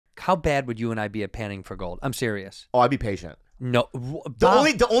How bad would you and I be at panning for gold? I'm serious. Oh, I'd be patient. No,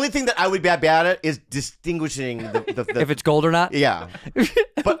 the only thing that I would be bad at is distinguishing the if it's gold or not. Yeah,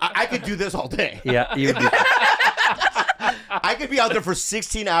 but I could do this all day. Yeah, you would be. I could be out there for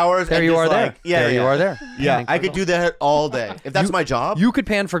 16 hours. There you are there. Yeah, there you are there. Yeah, I could do that all day if that's my job. You could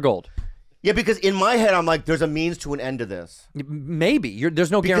pan for gold. Yeah, because in my head I'm like, there's a means to an end to this. Maybe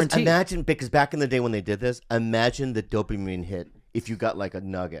there's no guarantee. Imagine, because back in the day when they did this, imagine the dopamine hit if you got like a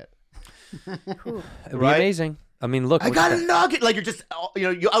nugget. It'd be amazing. I mean, look. I got a nugget. Like you're just,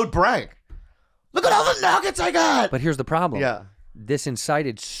 you out brag. Look at all the nuggets I got. But here's the problem. Yeah. This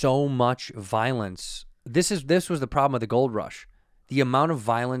incited so much violence. This was the problem with the gold rush. The amount of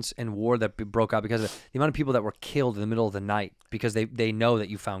violence and war that broke out because of the amount of people that were killed in the middle of the night because they know that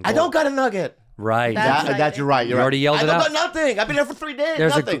you found gold. I don't got a nugget. Right. That you're right. You already yelled it out. I don't got nothing. I've been there for 3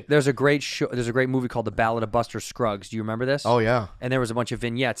 days. There's a great show. There's a great movie called The Ballad of Buster Scruggs. Do you remember this? Oh yeah. And there was a bunch of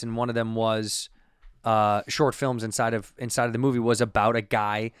vignettes, and one of them was short films inside of the movie was about a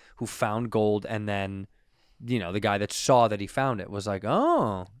guy who found gold, and then the guy that saw that he found it was like,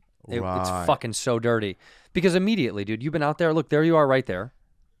 oh, it's fucking so dirty. Because immediately, dude, you've been out there. Look, there you are, right there.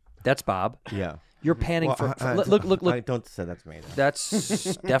 That's Bob. Yeah. You're panning for look. I don't say that's me.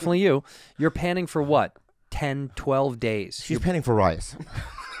 That's definitely you. You're panning for what? 10, 12 days. She's panning for rice.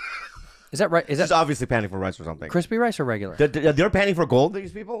 Is that right? She's obviously panning for rice or something. Crispy rice or regular? They're panning for gold,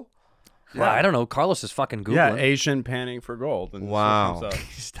 these people? Well, I don't know. Carlos is fucking Googling. Yeah, Asian panning for gold. And wow.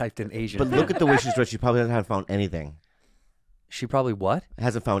 He just typed in Asian. But look at the way she's dressed. She probably hasn't found anything. She probably what?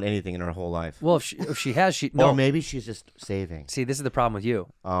 Hasn't found anything in her whole life. Well, if she has, no. Or maybe she's just saving. See, this is the problem with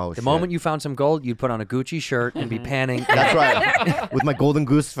you. Oh, the moment you found some gold, you'd put on a Gucci shirt and be panning. That's right. With my golden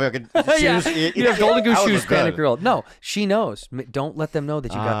goose fucking shoes. Yeah. You have golden goose shoes panning for gold. No, she knows. Don't let them know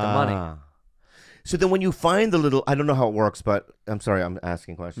that you got the money. So then when you find the little, I don't know how it works, but I'm sorry, I'm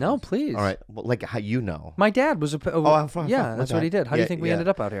asking questions. No, please. All right. Well, like how you know. My dad was a... that's what he did. How do you think we ended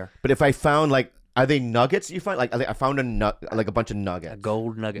up out here? But if I found are they nuggets you find? Like I found a bunch of nuggets. A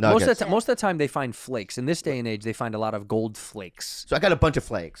gold nugget. Nuggets. Most of the time they find flakes. In this day and age, they find a lot of gold flakes. So I got a bunch of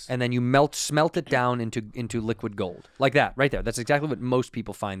flakes. And then you smelt it down into liquid gold. Like that, right there. That's exactly what most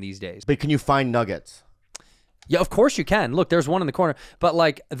people find these days. But can you find nuggets? Yeah, of course you can. Look, there's one in the corner. But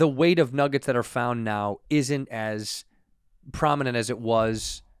like the weight of nuggets that are found now isn't as prominent as it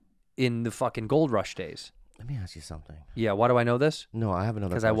was in the fucking gold rush days. Let me ask you something. Yeah, why do I know this? No, I have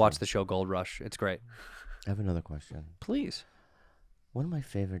another question. Because I watched the show Gold Rush. It's great. I have another question. Please. One of my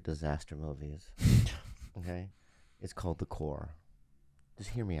favorite disaster movies, okay, is called The Core. Just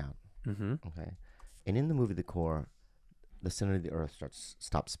hear me out. Mm-hmm. Okay. And in the movie The Core, the center of the earth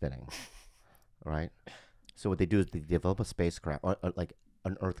stops spinning. All right? So what they do is they develop a spacecraft, or like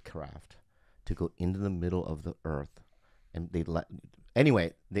an earth craft, to go into the middle of the earth. And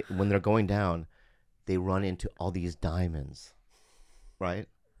when they're going down, they run into all these diamonds, right?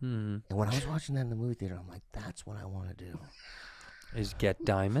 Mm-hmm. And when I was watching that in the movie theater, I'm like, that's what I want to do. Is get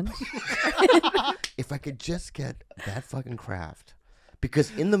diamonds? If I could just get that fucking craft.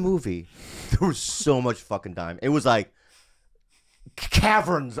 Because in the movie, there was so much fucking diamond. It was like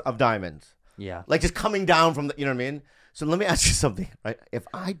caverns of diamonds. Yeah. Like just coming down from the, you know what I mean? So let me ask you something, right? If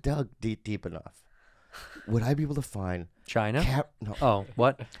I dug deep enough, would I be able to find... China? No. Oh,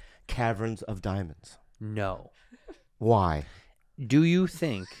 what? Caverns of diamonds. No. Why? Do you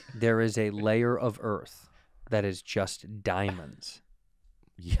think there is a layer of earth that is just diamonds?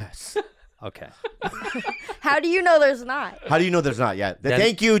 Yes. Okay. How do you know there's not? How do you know there's not yet?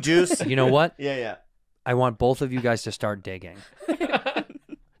 Thank you, Juice. You know what? Yeah. I want both of you guys to start digging.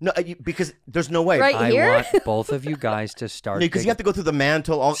 No, because there's no way. Right here? I want both of you guys to start digging. Because you have to go through the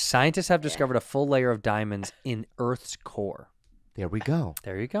mantle. Scientists have discovered a full layer of diamonds in Earth's core. There we go.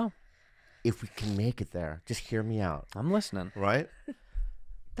 There you go. If we can make it there, just hear me out. I'm listening. Right?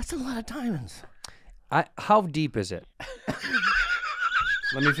 That's a lot of diamonds. How deep is it?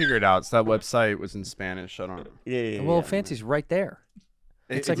 Let me figure it out. So that website was in Spanish. I don't know. Yeah. Well, Fancy's right there.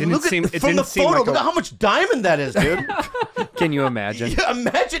 It from the didn't seem photo, like look at how much diamond that is, dude. Can you imagine? Yeah,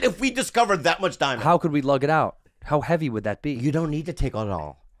 imagine if we discovered that much diamond. How could we lug it out? How heavy would that be? You don't need to take it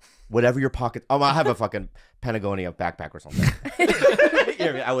all. Whatever your pocket. Oh, I have a fucking Patagonia backpack or something.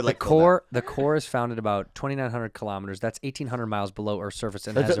 I would like the core is found at about 2,900 kilometers. That's 1,800 miles below Earth's surface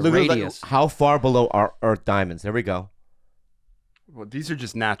and has a radius. Like, how far below are Earth diamonds? There we go. Well, these are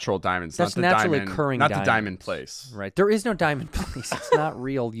just natural diamonds. That's not the naturally diamond, occurring not diamonds. the diamond place. Right. There is no diamond place. It's not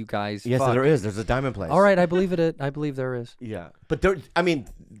real, you guys. Yes, Fuck. there is. There's a diamond place. All right, I believe it. I believe there is. Yeah, but they're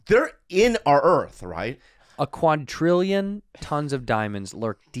in our Earth, right? A quadrillion tons of diamonds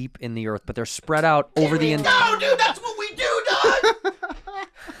lurk deep in the earth, but they're spread out over the... No, dude, that's what we do, dog!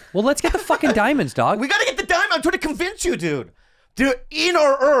 Well, let's get the fucking diamonds, dog. We gotta get the diamond. I'm trying to convince you, dude. Dude, in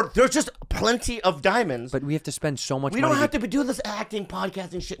our Earth, there's just plenty of diamonds. But we have to spend so much we money. don't have to be doing this acting,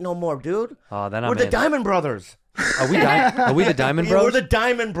 podcasting shit no more, dude. Oh, then We're I'm the in. Diamond Brothers. Are we the Diamond Bros? We're the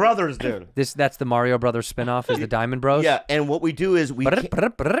Diamond Brothers, dude. That's the Mario Brothers spinoff is the Diamond Bros? Yeah, and what we do is we can't,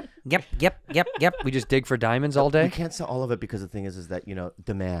 Yep. We just dig for diamonds all we day. can't sell all of it because the thing is that,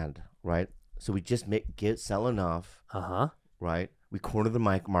 demand, right? So we just sell enough, Uh-huh. right? We corner the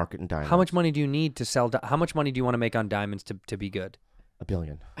market in diamonds. How much money do you need to sell? How much money do you want to make on diamonds to be good? $1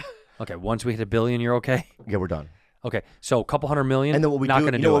 billion. Okay, once we hit $1 billion, you're okay? Yeah, we're done. Okay, so a couple $100 million, And then what we not do,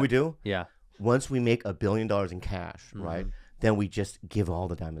 gonna you do know what it. we do? Yeah. Once we make $1 billion in cash, right? Then we just give all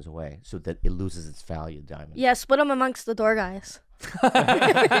the diamonds away so that it loses its value, diamond. Yeah, split them amongst the door guys.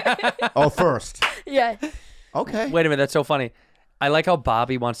 Oh, first. Yeah. Okay. Wait a minute, that's so funny. I like how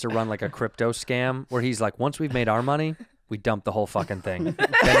Bobby wants to run like a crypto scam where he's like, once we've made our money, we dump the whole fucking thing.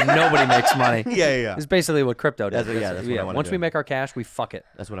 Then nobody makes money. Yeah. It's basically what crypto does. That's what I wanna Once do. we make our cash, we fuck it.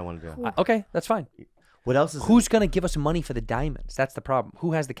 That's what I want to do. Okay, that's fine. What else is Who's going to give us money for the diamonds? That's the problem.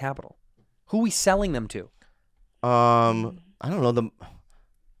 Who has the capital? Who are we selling them to? I don't know, the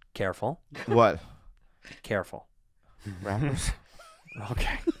Careful. what? Careful. Rappers?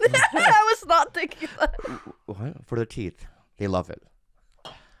 Okay. I was not thinking that. What? For their teeth. They love it.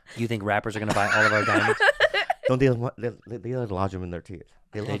 You think rappers are going to buy all of our diamonds? Don't they lodge them in their teeth?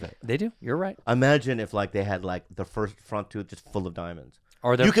 They love it. They do. You're right. Imagine if they had the first front tooth just full of diamonds.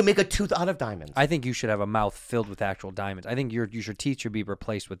 Or You can make a tooth out of diamonds. I think you should have a mouth filled with actual diamonds. I think your teeth should be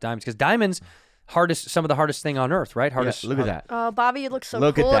replaced with diamonds because diamonds, some of the hardest thing on earth, right? Hardest. Yeah, look at that. Oh, Bobby, you look so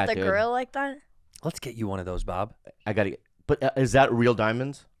Look at cool that, with a dude. girl like that. Let's get you one of those, Bob. I gotta get. But is that real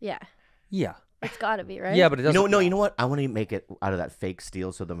diamonds? Yeah, Yeah. it's gotta be, right? Yeah, but it doesn't. You know what? I want to make it out of that fake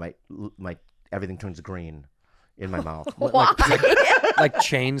steel so that my everything turns green in my mouth. Why? like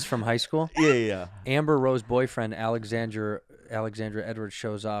chains from high school. Yeah. Amber Rose boyfriend Alexandra Edwards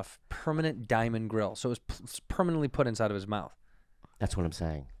shows off permanent diamond grill, so it's permanently put inside of his mouth. That's what I'm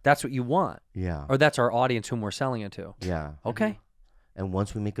saying. That's what you want, Yeah. or that's our audience whom we're selling it to. Yeah. Okay. And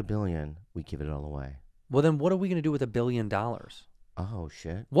once we make $1 billion, we give it all away. Well, then what are we going to do with $1 billion? Oh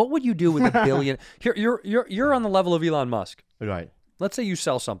shit. What would you do with $1 billion? Here, you're on the level of Elon Musk. Right. Let's say you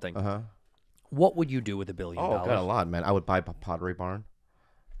sell something. What would you do with $1 billion? Oh, got a lot, man. I would buy a pottery barn.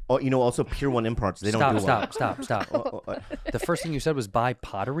 Oh, also Pier 1 Imports. They don't do one. Stop. Oh, The first thing you said was buy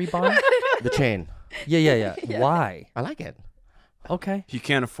pottery barn? the chain. Yeah. Why? I like it. Okay. If you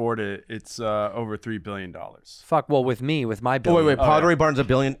can't afford it, it's over $3 billion. Fuck. Well, with my Oh, billion. wait. Pottery Barn's $1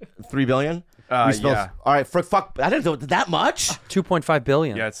 billion, $3 billion. Yeah. All right. Fuck. I didn't know that much. 2.5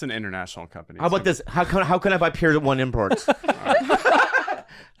 billion. Yeah, it's an international company. How about this? How can I buy Pier 1 Imports?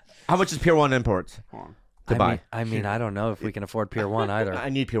 How much is Pier 1 Imports to buy? I mean, I don't know if we can afford Pier 1 either. I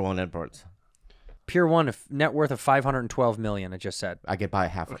need Pier 1 Imports. Pier 1, net worth of 512 million. It just said. I could buy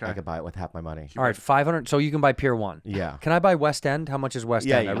half. Okay. I could buy it with half my money. All right, 500. So you can buy Pier 1. Yeah. Can I buy West End? How much is West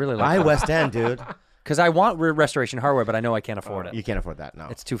End? I really like buy that. West End, dude. Because I want Restoration Hardware, but I know I can't afford it. You can't afford that. No.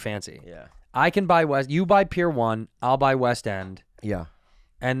 It's too fancy. Yeah. I can buy West. You buy Pier 1. I'll buy West End. Yeah.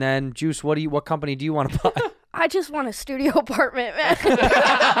 And then Juice, what company do you want to buy? I just want a studio apartment, man.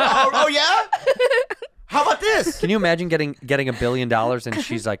 oh yeah. How about this? Can you imagine getting $1 billion and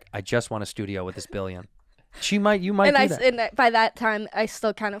she's like, I just want a studio with this $1 billion. You might do that. And by that time, I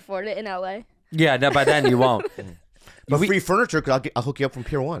still can't afford it in LA. Yeah, no, by then you won't. But free furniture, cause I'll hook you up from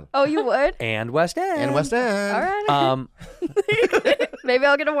Pier 1 Oh, you would? And West End. and West End. All right. Maybe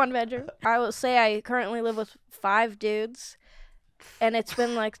I'll get a 1-bedroom. I will say I currently live with 5 dudes, and it's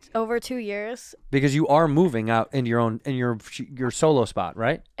been like over 2 years. Because you are moving out in your solo spot,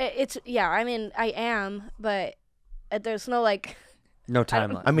 right? I mean, I am, but there's no like. No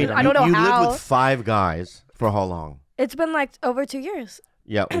timeline. I mean, I don't know you how. lived with 5 guys for how long? It's been like over 2 years.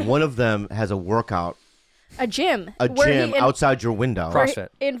 Yeah, one of them has a workout, A gym. a where gym he outside your window, Cross- where CrossFit.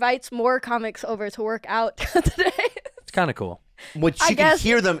 he invites more comics over to work out today. It's kind of cool. which I she can guess-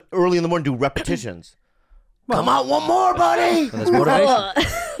 hear them early in the morning do repetitions. Come on, one more, buddy. So there's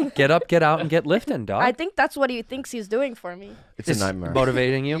motivation. Get up, get out, and get lifting, dog. I think that's what he thinks he's doing for me. It's a nightmare.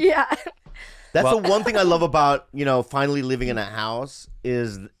 Motivating you. Yeah. That's the one thing I love about finally living in a house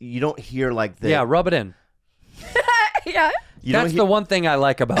is you don't hear like the Yeah, rub it in. Yeah. you don't That's hear, the one thing I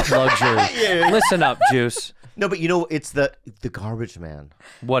like about luxury. Listen up, Juice. no, but it's the garbage man.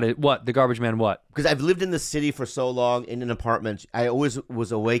 What? The garbage man? What? Because I've lived in the city for so long in an apartment, I always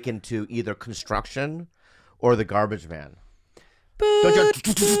was awakened to either construction or the garbage man. Don't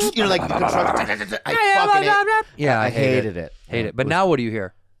you like the construction? I fucking Yeah, I hated it. Hate it. But now what do you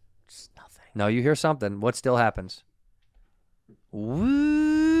hear? Nothing. No, you hear something. What still happens?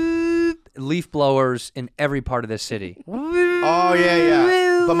 Woo. leaf blowers in every part of this city. Oh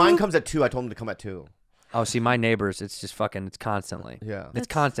yeah. But mine comes at 2. I told him to come at 2. Oh, see, my neighbors, it's just fucking, it's constantly. Yeah. It's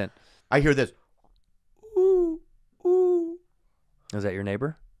constant. I hear this. Ooh, ooh. Is that your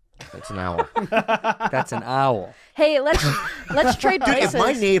neighbor? That's an owl. That's an owl. Hey, let's trade Dude, places. if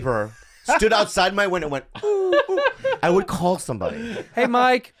my neighbor stood outside my window and went, ooh, ooh, I would call somebody. Hey,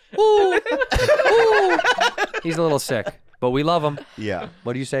 Mike. Ooh. Ooh. He's a little sick, but we love him. Yeah.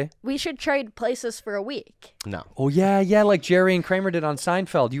 What do you say? We should trade places for a week. No. Oh, yeah, like Jerry and Kramer did on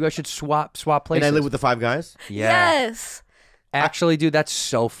Seinfeld. You guys should swap places. And I live with the 5 guys? Yeah. Yes. Actually, dude, that's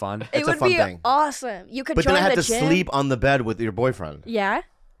so fun. It It's a would fun be thing. awesome. You could But join then I have the to gym. sleep on the bed with your boyfriend. Yeah.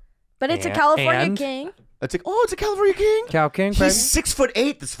 But it's a And- California and? king. It's like, oh, it's a California king? Cow King, Kramer? He's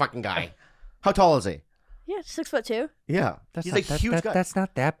 6'8", this fucking guy. How tall is he? Yeah, 6'2". Yeah. That's He's not, a that- huge that- guy. That's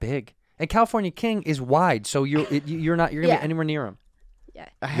not that big. And California King is wide, so you're not gonna Yeah. be anywhere near him. Yeah.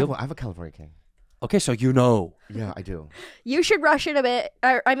 I have a California king. Okay, so you know. Yeah, I do. You should rush it a bit.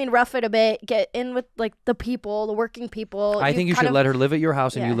 Rough it a bit. Get in with like the people, the working people. I think you kind should of- let her live at your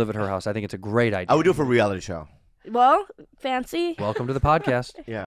house and you Yeah. live at her house. I think it's a great idea. I would do it for a reality show. Well, fancy. Welcome to the podcast. Yeah.